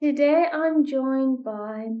Today I'm joined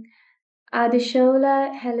by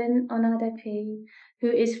Adeshola Helen Onadipe, who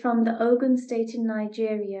is from the Ogun State in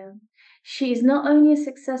Nigeria. She is not only a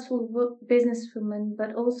successful businesswoman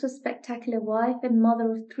but also a spectacular wife and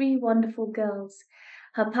mother of three wonderful girls.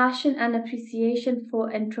 Her passion and appreciation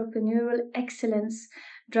for entrepreneurial excellence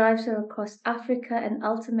drives her across Africa and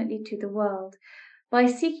ultimately to the world. By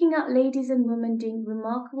seeking out ladies and women doing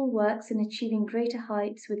remarkable works and achieving greater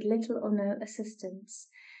heights with little or no assistance.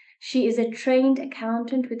 She is a trained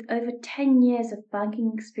accountant with over 10 years of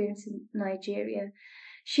banking experience in Nigeria.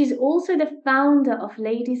 She's also the founder of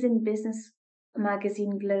Ladies in Business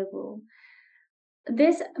magazine Global.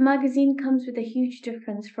 This magazine comes with a huge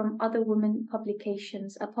difference from other women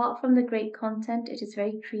publications. Apart from the great content, it is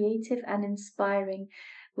very creative and inspiring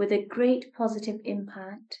with a great positive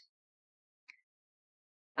impact.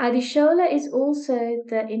 Adeshola is also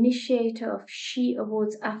the initiator of SHE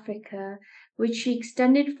Awards Africa, which she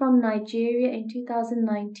extended from Nigeria in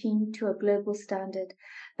 2019 to a global standard.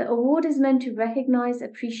 The award is meant to recognize,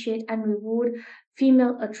 appreciate, and reward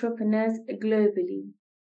female entrepreneurs globally.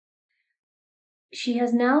 She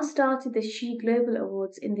has now started the SHE Global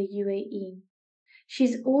Awards in the UAE.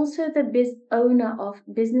 She's also the owner of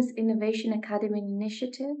Business Innovation Academy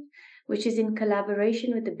Initiative, which is in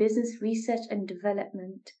collaboration with the Business Research and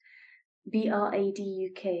Development, BRAD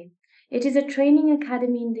UK. It is a training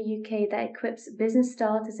academy in the UK that equips business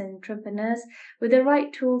starters and entrepreneurs with the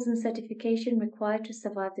right tools and certification required to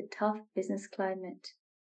survive the tough business climate.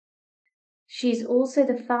 She is also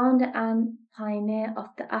the founder and pioneer of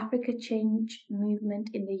the Africa Change movement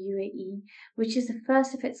in the UAE, which is the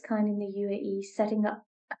first of its kind in the UAE, setting up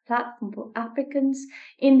a platform for Africans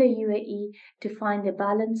in the UAE to find their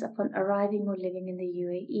balance upon arriving or living in the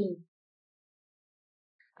UAE.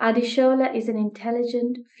 Adeshola is an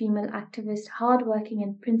intelligent female activist, hardworking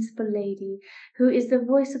and principled lady who is the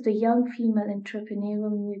voice of the young female entrepreneurial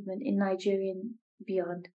movement in Nigeria and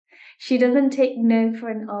beyond. She doesn't take no for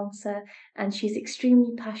an answer, and she's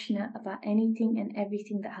extremely passionate about anything and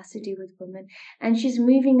everything that has to do with women. And she's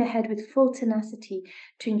moving ahead with full tenacity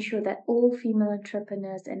to ensure that all female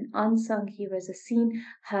entrepreneurs and unsung heroes are seen,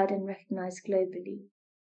 heard, and recognized globally.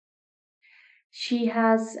 She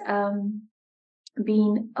has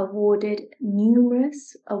been awarded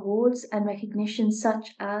numerous awards and recognitions,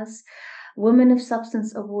 such as Woman of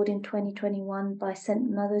Substance Award in 2021 by St.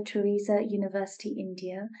 Mother Teresa University,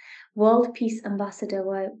 India, World Peace Ambassador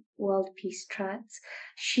by World Peace Tracts,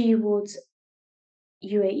 SHE Awards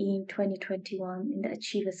UAE in 2021 in the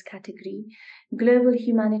Achievers category, Global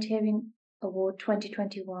Humanitarian Award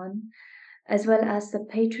 2021, as well as the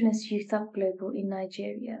Patroness Youth Up Global in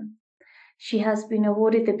Nigeria. She has been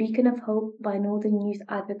awarded the Beacon of Hope by Northern Youth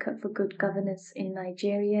Advocate for Good Governance in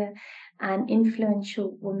Nigeria, an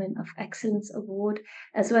Influential Woman of Excellence Award,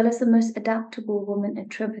 as well as the Most Adaptable Woman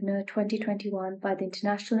Entrepreneur 2021 by the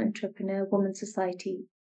International Entrepreneur Women Society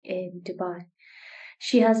in Dubai.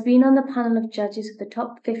 She has been on the panel of judges of the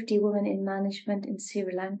top 50 women in management in Sri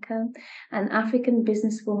Lanka, an African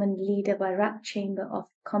businesswoman leader by RAP Chamber of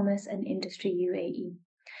Commerce and Industry UAE.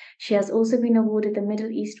 She has also been awarded the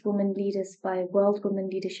Middle East Women Leaders by World Women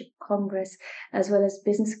Leadership Congress, as well as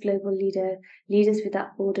Business Global Leaders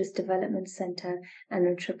Without Borders Development Center, and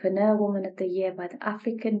Entrepreneur Woman of the Year by the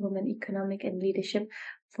African Women Economic and Leadership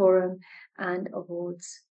Forum and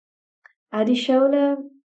Awards. Adeshola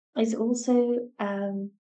is also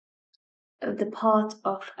the part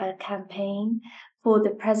of a campaign for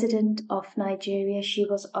the President of Nigeria. She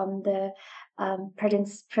was on the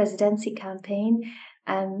presidency campaign,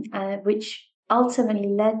 which ultimately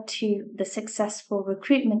led to the successful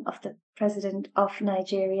recruitment of the President of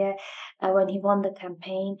Nigeria when he won the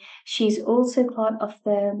campaign. She's also part of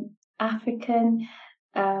the African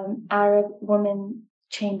Arab Women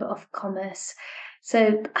Chamber of Commerce.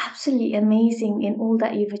 So absolutely amazing in all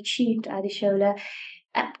that you've achieved, Adeshola.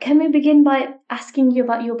 Can we begin by asking you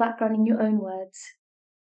about your background in your own words?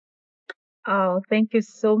 Oh, thank you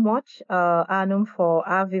so much, Anum, for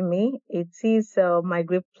having me. It is my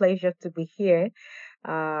great pleasure to be here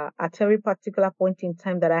at every particular point in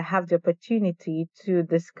time that I have the opportunity to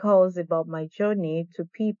discuss about my journey to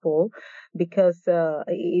people, because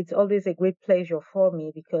it's always a great pleasure for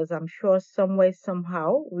me, because I'm sure somewhere,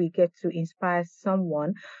 somehow, we get to inspire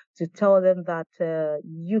someone to tell them that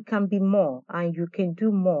you can be more and you can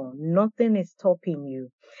do more. Nothing is stopping you.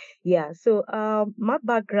 Yeah, so my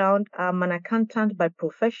background, I'm an accountant by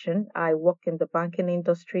profession. I work in the banking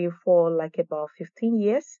industry for like about 15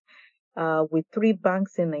 years with three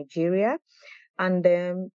banks in Nigeria. And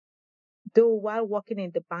though while working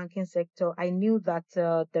in the banking sector, I knew that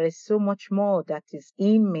there is so much more that is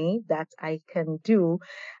in me that I can do.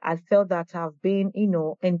 I felt that I've been,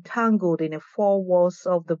 entangled in the four walls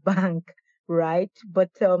of the bank, right? But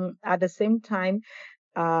at the same time,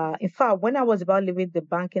 in fact, when I was about leaving the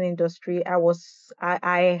banking industry,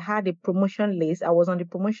 I had a promotion list. I was on the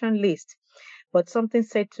promotion list, but something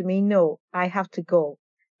said to me, no, I have to go.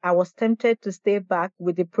 I was tempted to stay back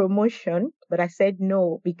with the promotion, but I said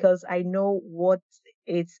no because I know what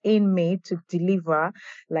it's in me to deliver,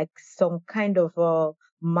 like some kind of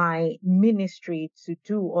my ministry to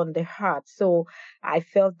do on the heart. So I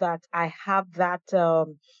felt that I have that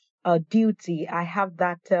duty. I have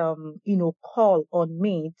that call on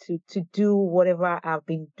me to do whatever I've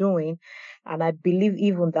been doing, and I believe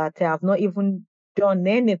even that I have not even done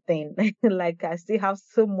anything. Like I still have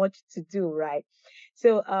so much to do, right?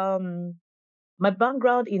 So my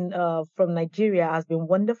background in from Nigeria has been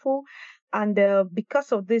wonderful. And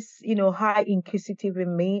because of this, high inquisitive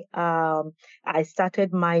in me, I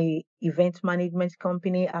started my event management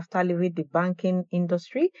company after leaving the banking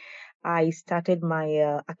industry. I started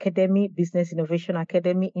my academy, business innovation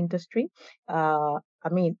academy industry. Uh, I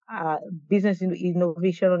mean, business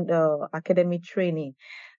innovation academy training.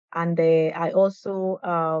 And I also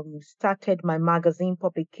started my magazine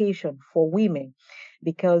publication for women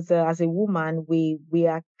because as a woman, we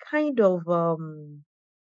are kind of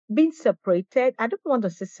being separated. I don't want to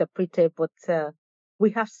say separated, but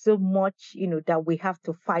we have so much, that we have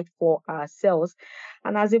to fight for ourselves.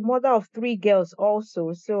 And as a mother of three girls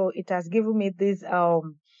also, so it has given me this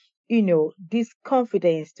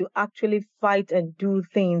confidence to actually fight and do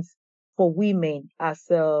things for women as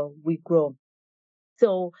we grow.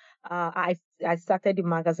 So I started the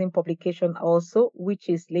magazine publication also, which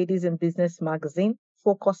is Ladies in Business Magazine,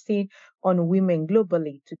 focusing on women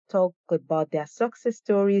globally to talk about their success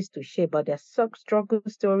stories, to share about their struggle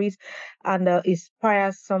stories, and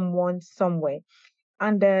inspire someone somewhere.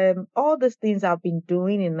 And all these things I've been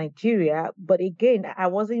doing in Nigeria, but again, I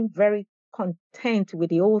wasn't very content with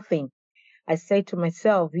the whole thing. I said to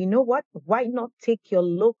myself, you know what? Why not take your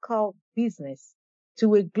local business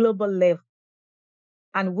to a global level?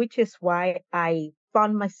 And which is why I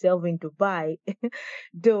found myself in Dubai.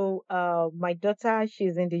 Though my daughter,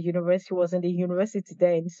 she's in the university, was in the university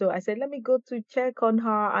then. So I said, let me go to check on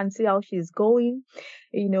her and see how she's going,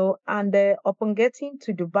 And upon getting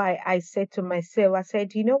to Dubai, I said to myself, I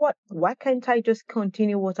said, you know what? Why can't I just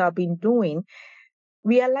continue what I've been doing?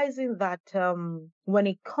 Realizing that when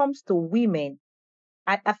it comes to women,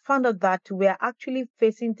 I found out that we are actually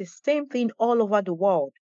facing the same thing all over the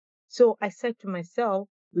world. So I said to myself,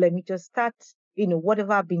 let me just start,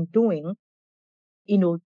 whatever I've been doing, you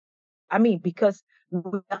know, I mean, because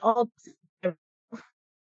we are all different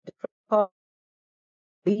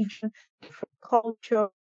religion, different culture,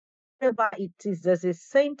 whatever it is, there's a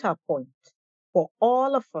center point for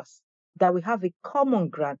all of us that we have a common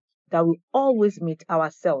ground that we always meet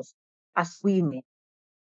ourselves as women.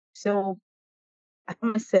 So I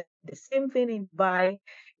myself the same thing in Dubai.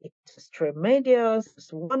 It was tremendous,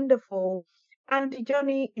 it's wonderful. And the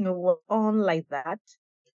journey, was on like that.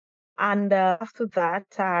 And after that,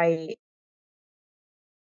 I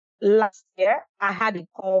last year I had a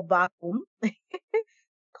call back home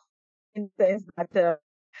in the sense that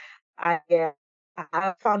I uh,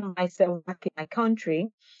 I found myself back in my country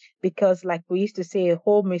because, like we used to say,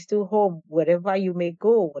 home is still home, wherever you may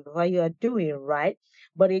go, whatever you are doing, right?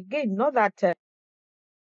 But again, not that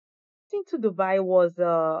to Dubai was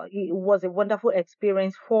a wonderful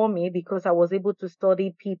experience for me because I was able to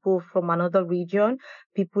study people from another region,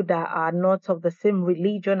 people that are not of the same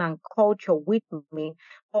religion and culture with me.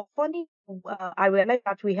 But funny, I realized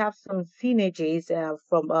that we have some synergies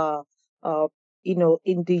from uh in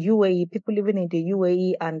the UAE, people living in the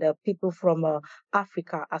UAE and people from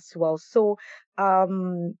Africa as well. So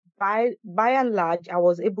by and large, I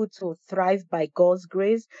was able to thrive by God's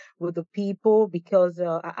grace with the people because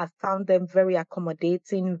I found them very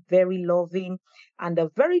accommodating, very loving, and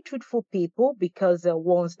very truthful people because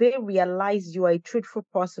once they realize you are a truthful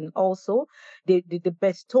person, also, they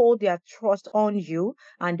bestow their trust on you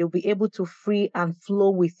and they'll be able to free and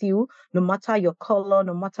flow with you no matter your color,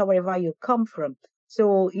 no matter wherever you come from.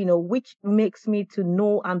 So, which makes me to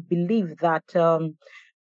know and believe that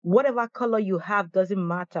whatever color you have doesn't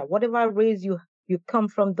matter, whatever race you come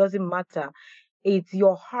from doesn't matter. It's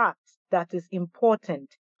your heart that is important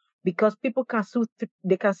because people can see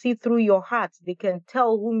they can see through your heart. They can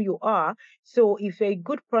tell whom you are. So if you're a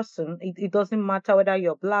good person, it doesn't matter whether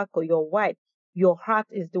you're black or you're white. Your heart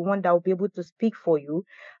is the one that will be able to speak for you.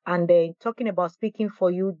 And then talking about speaking for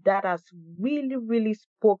you, that has really, really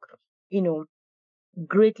spoke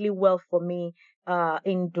greatly well for me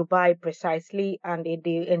in Dubai precisely, and in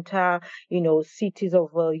the entire cities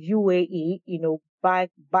of UAE,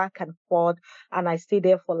 back and forth, and I stayed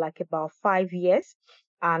there for like about 5 years,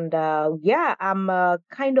 and yeah, I'm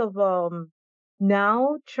kind of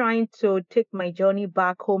now trying to take my journey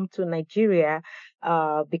back home to Nigeria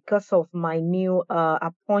because of my new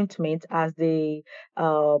appointment as the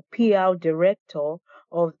PR director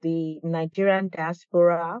of the Nigerian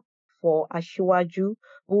diaspora for Ashwaju,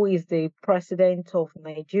 who is the president of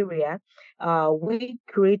Nigeria. We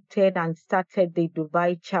created and started the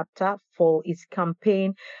Dubai chapter for his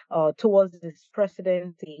campaign towards his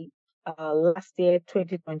presidency last year,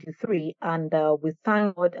 2023, and we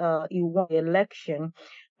thank God he won the election.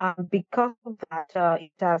 And because of that,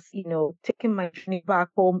 it has, taken my journey back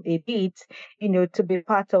home a bit, to be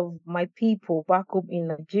part of my people back home in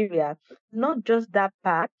Nigeria. Not just that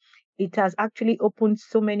part, it has actually opened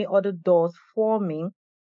so many other doors for me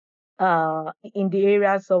in the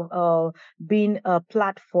areas of being a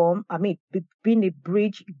platform, being a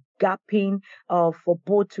bridge gapping for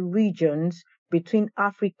both regions between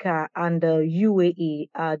Africa and UAE,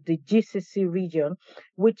 the GCC region,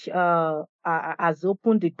 which has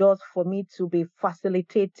opened the doors for me to be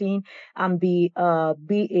facilitating and be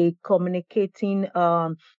a communicating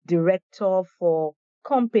director for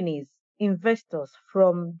companies, investors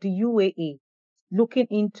from the UAE looking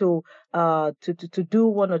into to do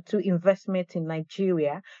one or two investments in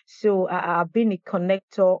Nigeria. So I've been a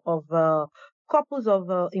connector of couples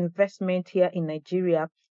of investment here in Nigeria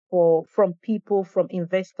for from people, from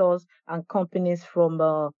investors and companies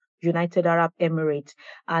from United Arab Emirates.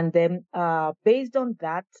 And then based on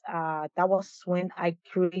that, that was when I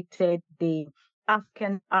created the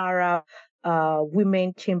African Arab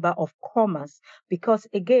Women Chamber of Commerce, because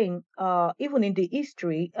again, even in the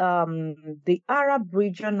history, the Arab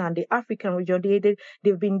region and the African region,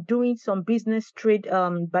 they've been doing some business trade,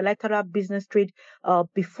 bilateral business trade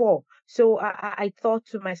before. So I thought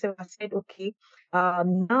to myself, I said, okay,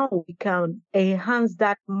 now we can enhance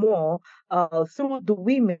that more through the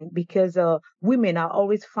women, because women are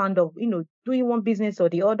always fond of, doing one business or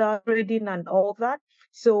the other, trading and all that.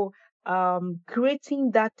 So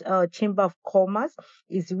creating that chamber of commerce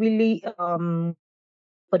is really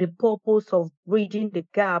for the purpose of bridging the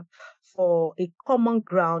gap for a common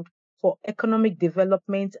ground for economic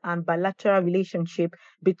development and bilateral relationship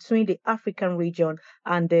between the African region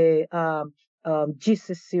and the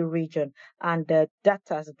GCC region. And that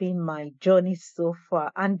has been my journey so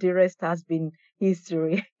far, and the rest has been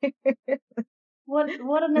history. What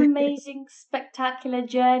an amazing, spectacular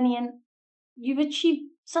journey, and you've achieved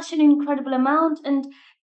such an incredible amount. And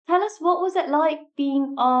tell us, what was it like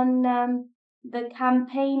being on the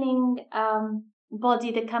campaigning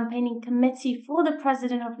body, the campaigning committee for the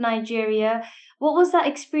president of Nigeria? What was that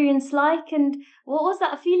experience like, and what was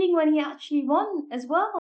that feeling when he actually won as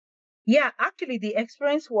well? Yeah, actually, the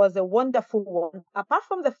experience was a wonderful one. Apart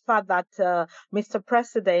from the fact that Mr.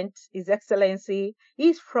 President, His Excellency,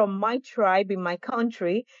 is from my tribe in my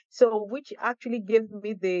country, so which actually gave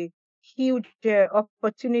me the huge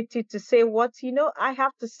opportunity to say what, I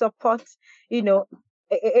have to support, you know,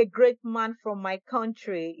 a great man from my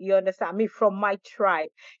country. You understand me, from my tribe.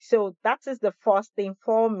 So that is the first thing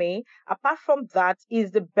for me. Apart from that,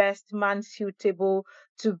 is the best man suitable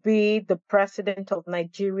to be the president of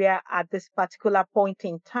Nigeria at this particular point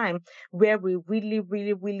in time, where we really,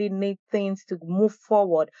 really, really need things to move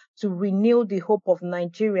forward, to renew the hope of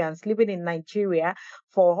Nigerians living in Nigeria,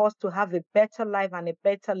 for us to have a better life and a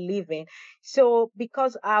better living. So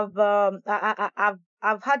because I've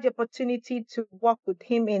had the opportunity to work with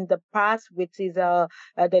him in the past, which is there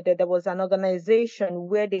was an organization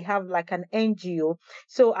where they have like an NGO.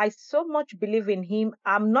 So I so much believe in him.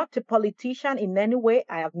 I'm not a politician in any way.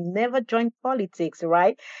 I have never joined politics,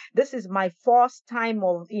 right? This is my first time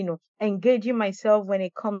of, engaging myself when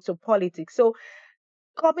it comes to politics. So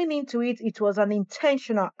coming into it, it was an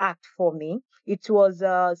intentional act for me. It was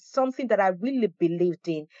something that I really believed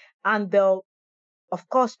in. And of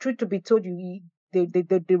course, truth to be told,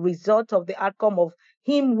 the result of the outcome of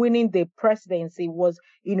him winning the presidency was,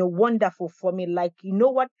 wonderful for me. Like, you know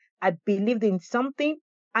what? I believed in something,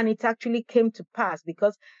 and it actually came to pass,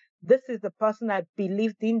 because this is the person I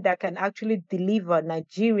believed in that can actually deliver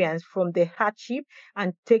Nigerians from the hardship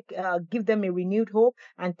and give them a renewed hope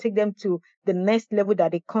and take them to the next level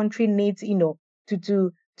that the country needs,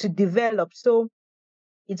 to develop. So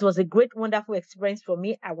it was a great, wonderful experience for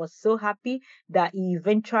me. I was so happy that he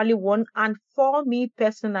eventually won. And for me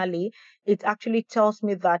personally, it actually tells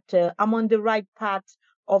me that I'm on the right path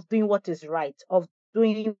of doing what is right, of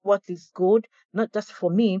doing what is good, not just for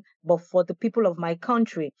me, but for the people of my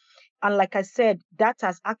country. And like I said, that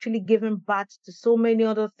has actually given birth to so many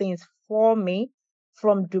other things for me,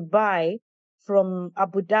 from Dubai, from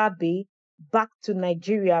Abu Dhabi, back to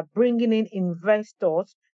Nigeria, bringing in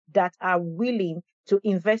investors that are willing to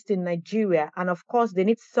invest in Nigeria. And of course, they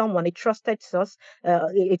need someone, a trusted source,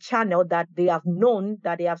 a channel that they have known,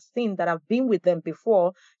 that they have seen, that have been with them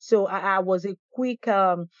before. So I was a quick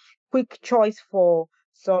choice for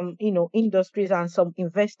some, industries and some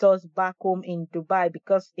investors back home in Dubai,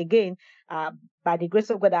 because again, by the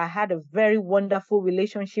grace of God, I had a very wonderful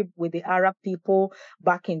relationship with the Arab people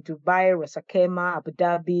back in Dubai, Rasakema, Abu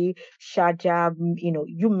Dhabi, Sharjah,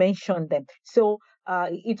 you mentioned them. So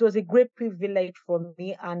it was a great privilege for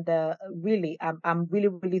me, and really, I'm really,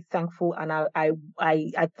 really thankful, and I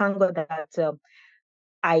thank God that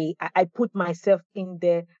I put myself in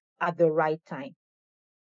there at the right time.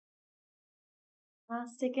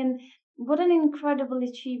 Fantastic. And what an incredible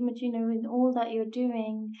achievement, in all that you're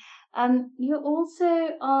doing. You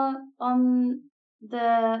also are on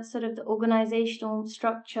the sort of the organizational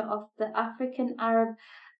structure of the African Arab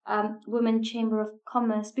Women Chamber of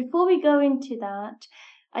Commerce. Before we go into that,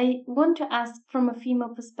 I want to ask from a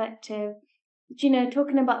female perspective,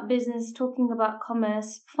 talking about business, talking about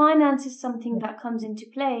commerce, finance is something that comes into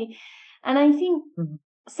play. And I think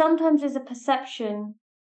sometimes there's a perception,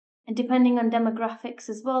 and depending on demographics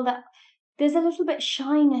as well, that there's a little bit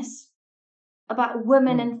shyness about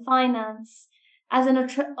women in finance. As an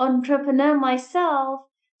entrepreneur myself,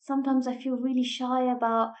 sometimes I feel really shy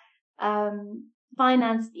about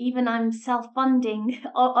finance. Even I'm self-funding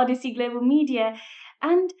Odyssey Global Media,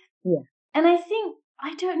 and I think,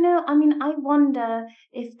 I don't know. I mean, I wonder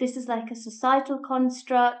if this is like a societal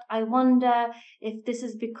construct. I wonder if this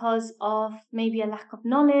is because of maybe a lack of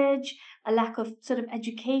knowledge, a lack of sort of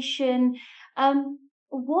education.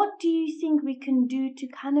 What do you think we can do to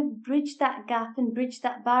kind of bridge that gap and bridge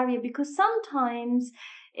that barrier? Because sometimes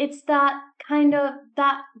it's that kind of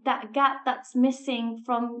that gap that's missing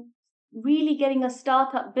from really getting a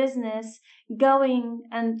startup business going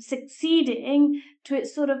and succeeding, to it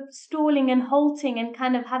sort of stalling and halting and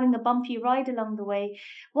kind of having a bumpy ride along the way.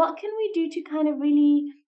 What can we do to kind of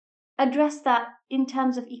really address that in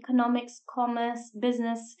terms of economics, commerce,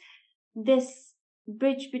 business, this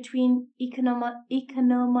bridge between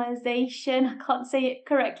economization, I can't say it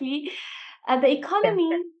correctly, the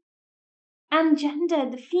economy and gender,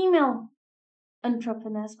 the female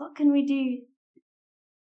entrepreneurs? What can we do?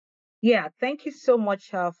 Yeah, thank you so much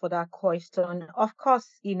for that question. Of course,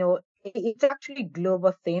 it's actually a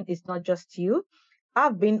global thing. It's not just you.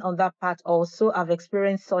 I've been on that part also. I've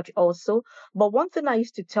experienced such also. But one thing I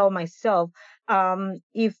used to tell myself,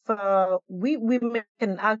 if we women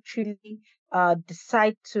can actually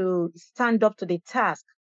decide to stand up to the task,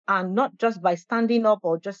 and not just by standing up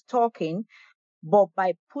or just talking, but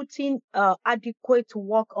by putting adequate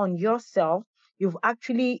work on yourself, you've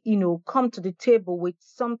actually, come to the table with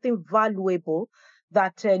something valuable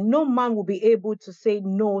that no man will be able to say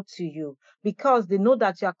no to you, because they know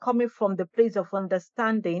that you're coming from the place of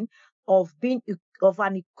understanding, of being of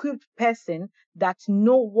an equipped person that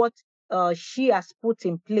know what she has put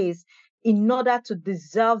in place in order to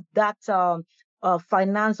deserve that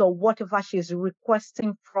finance or whatever she's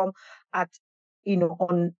requesting from at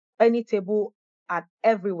on any table, at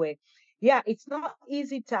everywhere. Yeah, it's not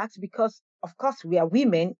easy task, because of course we are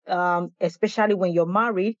women, especially when you're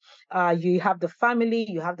married. You have the family,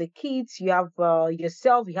 you have the kids, you have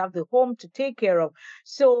yourself, you have the home to take care of.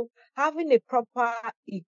 So having a proper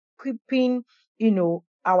equipping,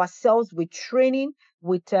 ourselves with training,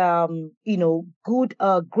 with good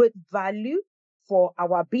great value for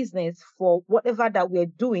our business, for whatever that we're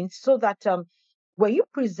doing, so that when you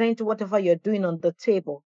present whatever you're doing on the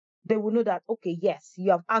table, they will know that, okay, yes,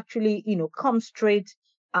 you have actually, come straight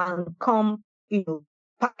and come,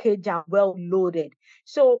 packaged and well loaded.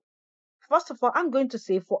 So first of all, I'm going to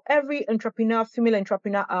say, for every entrepreneur, female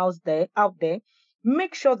entrepreneur out there,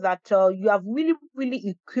 make sure that you have really, really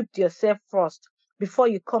equipped yourself first before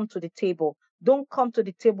you come to the table. Don't come to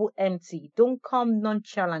the table empty. Don't come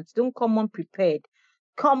nonchalant. Don't come unprepared.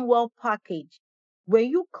 Come well packaged. When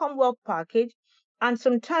you come well packaged, and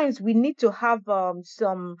sometimes we need to have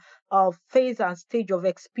some phase and stage of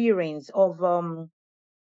experience of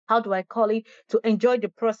how do I call it, to enjoy the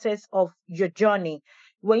process of your journey.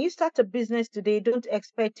 When you start a business today, don't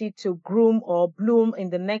expect it to groom or bloom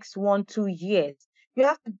in the next 1, 2 years. You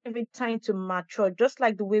have to give it time to mature, just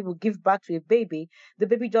like the way we give birth to a baby. The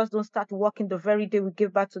baby just don't start walking the very day we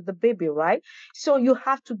give birth to the baby, right? So you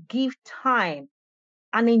have to give time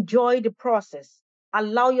and enjoy the process.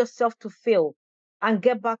 Allow yourself to fail. and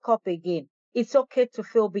get back up again. It's okay to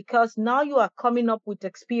fail because now you are coming up with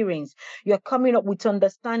experience. You're coming up with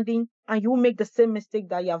understanding, and you will make the same mistake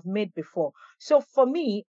that you have made before. So for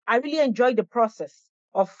me, I really enjoy the process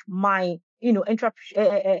of my,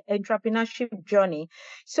 entrepreneurship journey.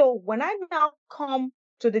 So when I now come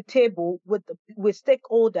to the table with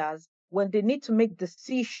stakeholders, when they need to make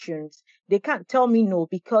decisions, they can't tell me no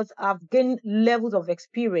because I've gained levels of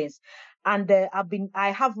experience, and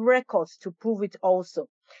I have records to prove it also.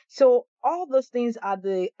 So all those things are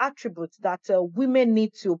the attributes that women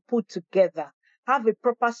need to put together. Have a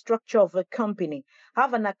proper structure of a company,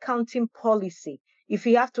 have an accounting policy. If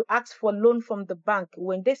you have to ask for loan from the bank,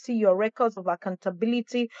 when they see your records of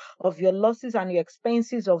accountability of your losses and your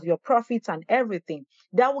expenses, of your profits and everything,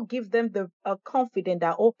 that will give them the confidence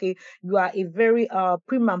that, okay, you are a very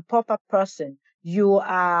prim and proper person. You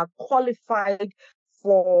are qualified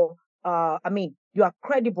for, you are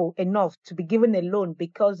credible enough to be given a loan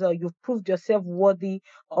because you've proved yourself worthy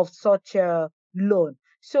of such a loan.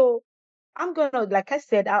 So I'm gonna, like I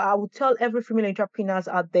said, I will tell every female entrepreneurs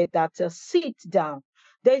out there that sit down.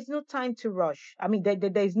 There is no time to rush. I mean, there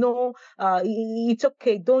is no. It's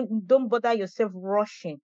okay. Don't bother yourself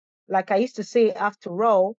rushing. Like I used to say, after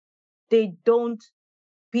all, they don't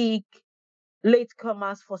pick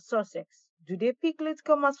latecomers for success. Do they pick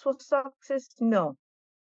latecomers for success? No.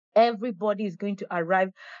 Everybody is going to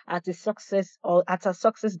arrive at a success or at a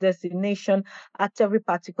success destination at every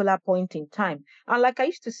particular point in time. And like I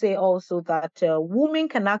used to say also that women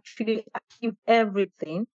can actually achieve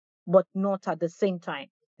everything, but not at the same time.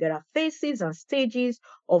 There are phases and stages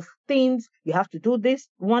of things. You have to do this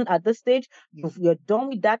one at this stage. You're done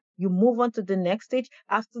with that. You move on to the next stage.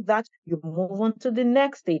 After that, you move on to the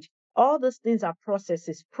next stage. All those things are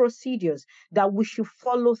processes, procedures that we should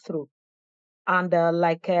follow through. And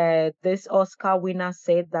like this Oscar winner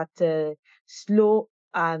said that slow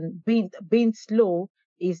and being slow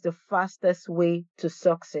is the fastest way to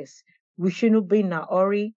success. We shouldn't be in a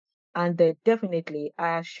hurry, and definitely,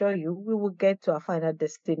 I assure you, we will get to our final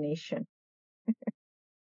destination.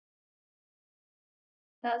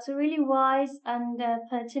 That's a really wise and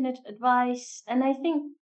pertinent advice. And I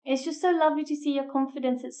think it's just so lovely to see your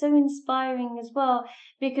confidence. It's so inspiring as well.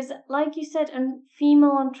 Because, like you said,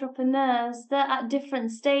 female entrepreneurs, they're at different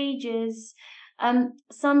stages.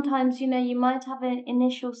 Sometimes, you might have an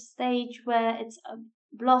initial stage where it's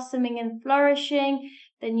blossoming and flourishing.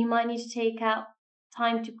 Then you might need to take out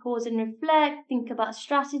time to pause and reflect, think about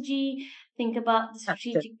strategy, think about the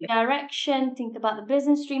strategic Absolutely. direction, think about the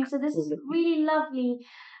business stream. So this is Absolutely. really lovely.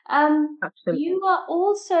 Absolutely. You are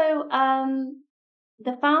also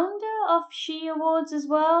the founder of SHE Awards as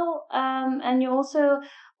well, and you're also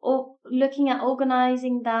looking at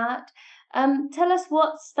organizing that. Tell us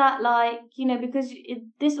what's that like, because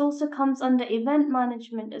this also comes under event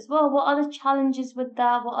management as well. What are the challenges with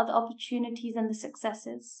that? What are the opportunities and the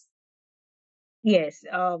successes? Yes,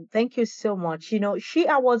 thank you so much. SHE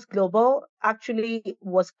Awards Global actually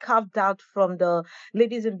was carved out from the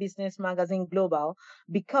Ladies in Business magazine Global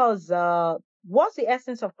because what's the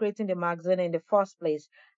essence of creating the magazine in the first place?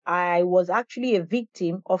 I was actually a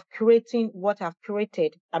victim of creating what I've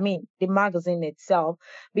created. I mean, the magazine itself,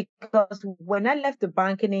 because when I left the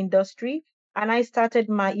banking industry and I started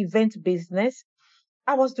my event business,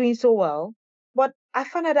 I was doing so well, but I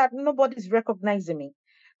found out that nobody's recognizing me.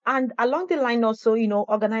 And along the line also,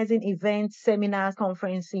 organizing events, seminars,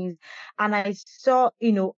 conferences, and I saw,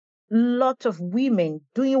 lot of women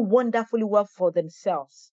doing wonderfully well for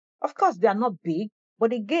themselves. Of course, they are not big,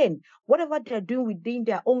 but again, whatever they're doing within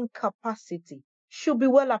their own capacity should be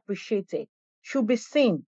well appreciated, should be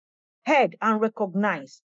seen, heard, and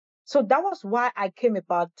recognized. So that was why I came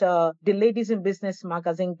about the Ladies in Business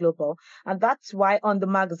magazine Global. And that's why on the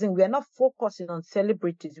magazine, we are not focusing on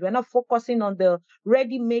celebrities. We are not focusing on the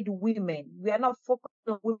ready-made women. We are not focusing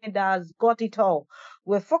on women that has got it all.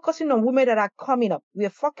 We're focusing on women that are coming up. We are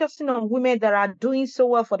focusing on women that are doing so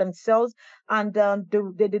well for themselves, and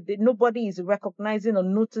nobody is recognizing or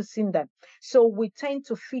noticing them. So we tend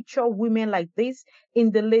to feature women like this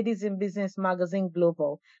in the Ladies in Business magazine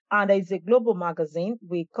Global. And it's a global magazine.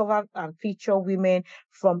 We cover and feature women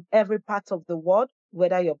from every part of the world,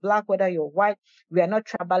 whether you're black, whether you're white. We are not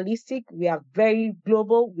tribalistic. We are very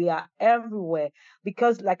global. We are everywhere.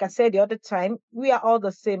 Because, like I said the other time, we are all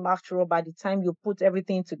the same after all. By the time you put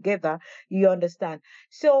everything together, you understand.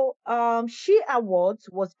 So, SHE Awards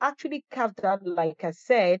was actually carved out, like I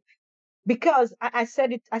said, because I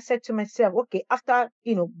said it. I said to myself, okay, after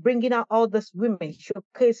bringing out all these women,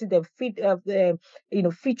 showcasing them,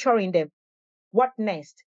 featuring them, what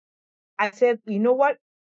next? I said, you know what?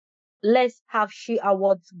 Let's have SHE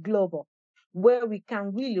Awards Global. where we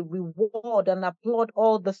can really reward and applaud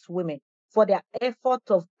all these women for their effort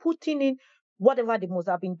of putting in whatever they must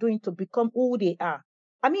have been doing to become who they are.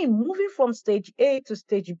 I mean, moving from stage A to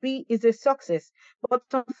stage B is a success, but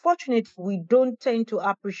unfortunately, we don't tend to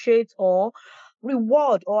appreciate or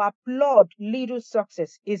reward or applaud little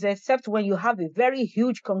success, is except when you have a very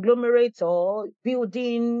huge conglomerate or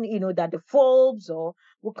building, that the Forbes or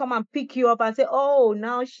will come and pick you up and say, oh,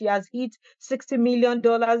 now she has hit $60 million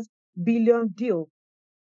billion deal,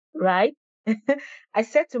 right? I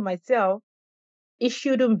said to myself, it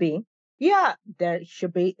shouldn't be. Yeah, there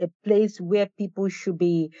should be a place where people should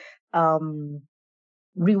be um,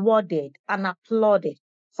 rewarded and applauded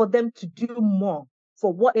for them to do more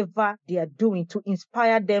for whatever they are doing, to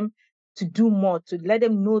inspire them to do more, to let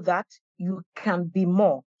them know that you can be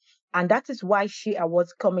more. And that is why SHE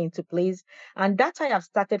Awards come into place. And that I have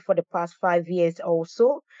started for the past 5 years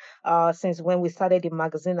also, since when we started the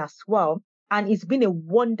magazine as well. And it's been a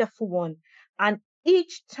wonderful one. And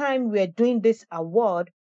each time we're doing this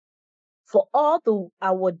award, for all the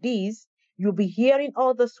awardees, you'll be hearing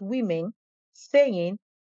all those women saying,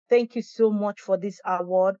 thank you so much for this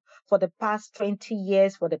award for the past 20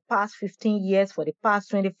 years, for the past 15 years, for the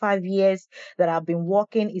past 25 years that I've been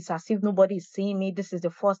working. It's as if nobody is seeing me. This is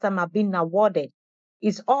the first time I've been awarded.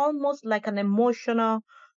 It's almost like an emotional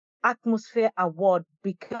atmosphere award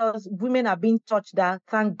because women are being touched that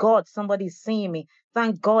thank God somebody is seeing me.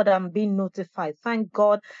 Thank God I'm being notified. Thank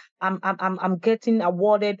God I'm getting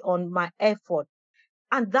awarded on my effort.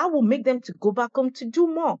 And that will make them to go back home to do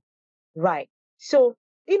more. Right. So,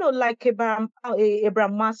 like Abraham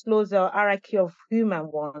Maslow's hierarchy of human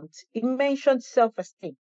wants, it mentioned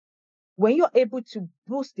self-esteem. When you're able to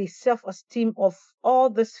boost the self-esteem of all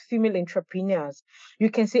these female entrepreneurs, you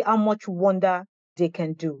can see how much wonder they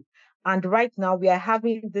can do. And right now we are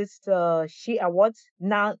having this SHE Awards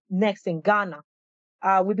now next in Ghana.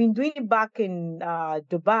 We've been doing it back in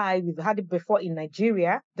Dubai. We've had it before in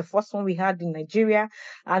Nigeria. The first one we had in Nigeria,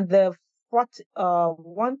 and the fourth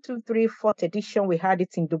edition we had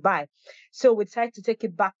it in Dubai. So we decided to take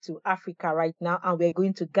it back to Africa right now, and we're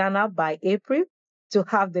going to Ghana by April to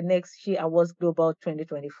have the next SHE Awards Global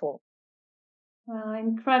 2024. Wow,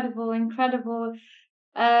 incredible, incredible.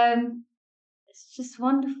 It's just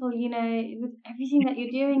wonderful, with everything that you're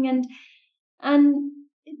doing, and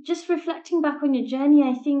just reflecting back on your journey,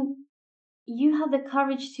 I think you had the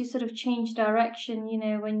courage to sort of change direction,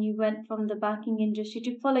 when you went from the banking industry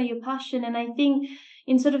to follow your passion. And I think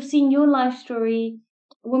in sort of seeing your life story,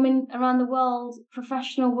 women around the world,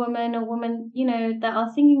 professional women or women, that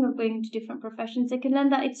are thinking of going to different professions, they can learn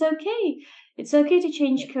that it's okay. It's okay to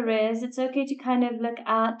change careers. It's okay to kind of look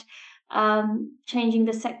at changing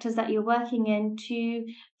the sectors that you're working in, to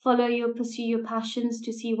pursue your passions,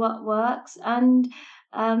 to see what works. And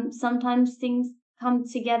sometimes things come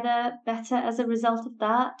together better as a result of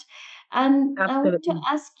that. And I want to Absolutely.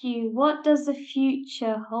 ask you, what does the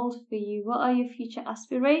future hold for you? What are your future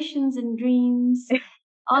aspirations and dreams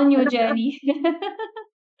on your journey?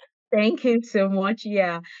 Thank you so much.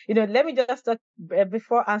 Yeah. Let me just talk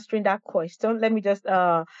before answering that question. Let me just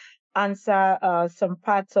answer some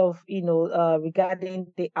parts of,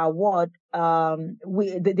 regarding the award.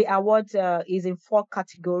 The award is in 4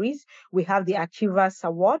 categories. We have the Achievers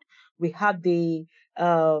Award. We have the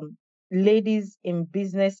Ladies in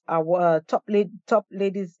Business Award, top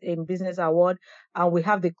Ladies in Business Award, and we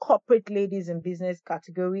have the Corporate Ladies in Business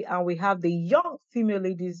category, and we have the Young Female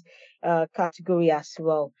Ladies category as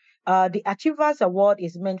well. The Achievers Award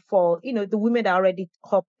is meant for, the women that are already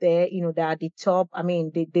up there, they are the top. I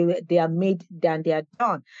mean, they are made, then they are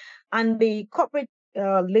done. And the Corporate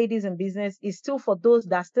Ladies in Business is still for those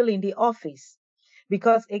that are still in the office.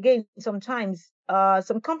 Because again, sometimes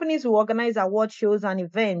some companies will organize award shows and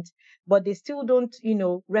events, but they still don't,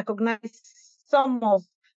 recognize some of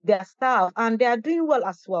their staff, and they are doing well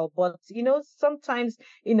as well. But sometimes,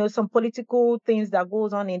 some political things that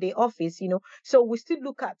goes on in the office, so we still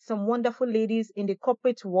look at some wonderful ladies in the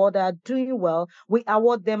corporate world that are doing well. We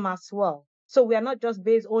award them as well. So we are not just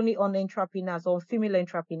based only on entrepreneurs or female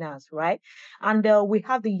entrepreneurs, right? And we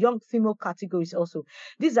have the young female categories also.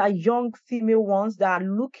 These are young female ones that are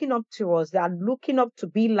looking up to us, that are looking up to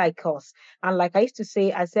be like us. And like I used to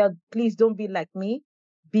say, I said, please don't be like me,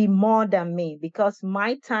 be more than me, because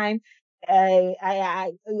my time,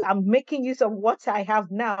 I'm making use of what I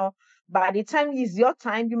have now. By the time it's your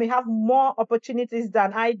time, you may have more opportunities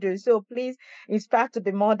than I do. So please inspire to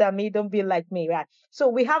be more than me. Don't be like me, right? So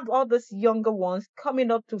we have all these younger ones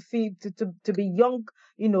coming up to be young,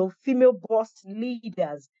 female boss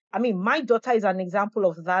leaders. I mean, my daughter is an example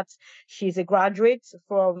of that. She's a graduate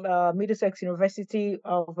from Middlesex University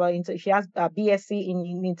of. She has a BSc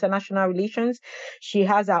in international relations. She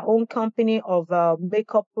has her own company of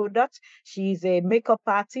makeup products. She's a makeup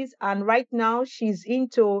artist, and right now she's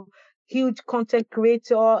into huge content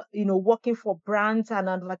creator. Working for brands and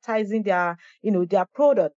advertising their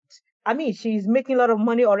products. I mean, she's making a lot of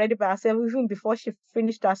money already by herself, even before she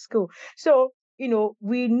finished her school. So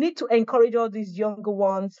we need to encourage all these younger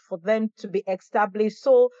ones for them to be established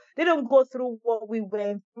so they don't go through what we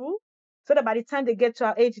went through. So that by the time they get to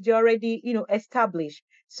our age, they're already, established.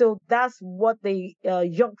 So that's what the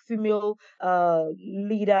Young Female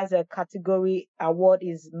Leaders Category Award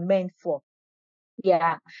is meant for.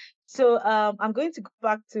 Yeah. So I'm going to go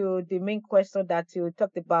back to the main question that you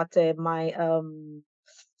talked about. My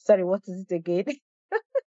sorry, what is it again?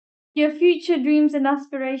 Your future dreams and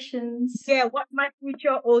aspirations. Yeah, what my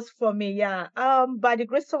future holds for me. Yeah. By the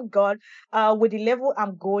grace of God, with the level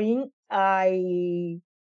I'm going, I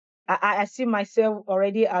see myself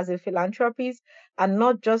already as a philanthropist, and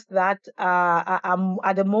not just that. I'm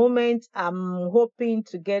at the moment I'm hoping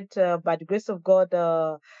to get, by the grace of God,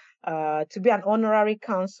 to be an honorary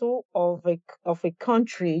consul of a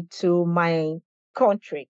country to my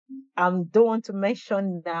country. Don't want to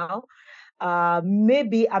mention now.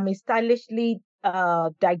 Maybe I may stylishly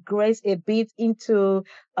digress a bit into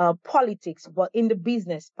politics, but in the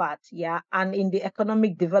business part, yeah, and in the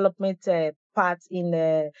economic development part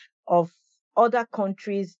of other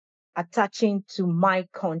countries attaching to my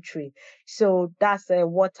country. So that's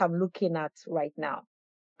what I'm looking at right now.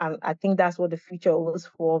 And I think that's what the future holds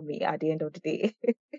for me at the end of the day.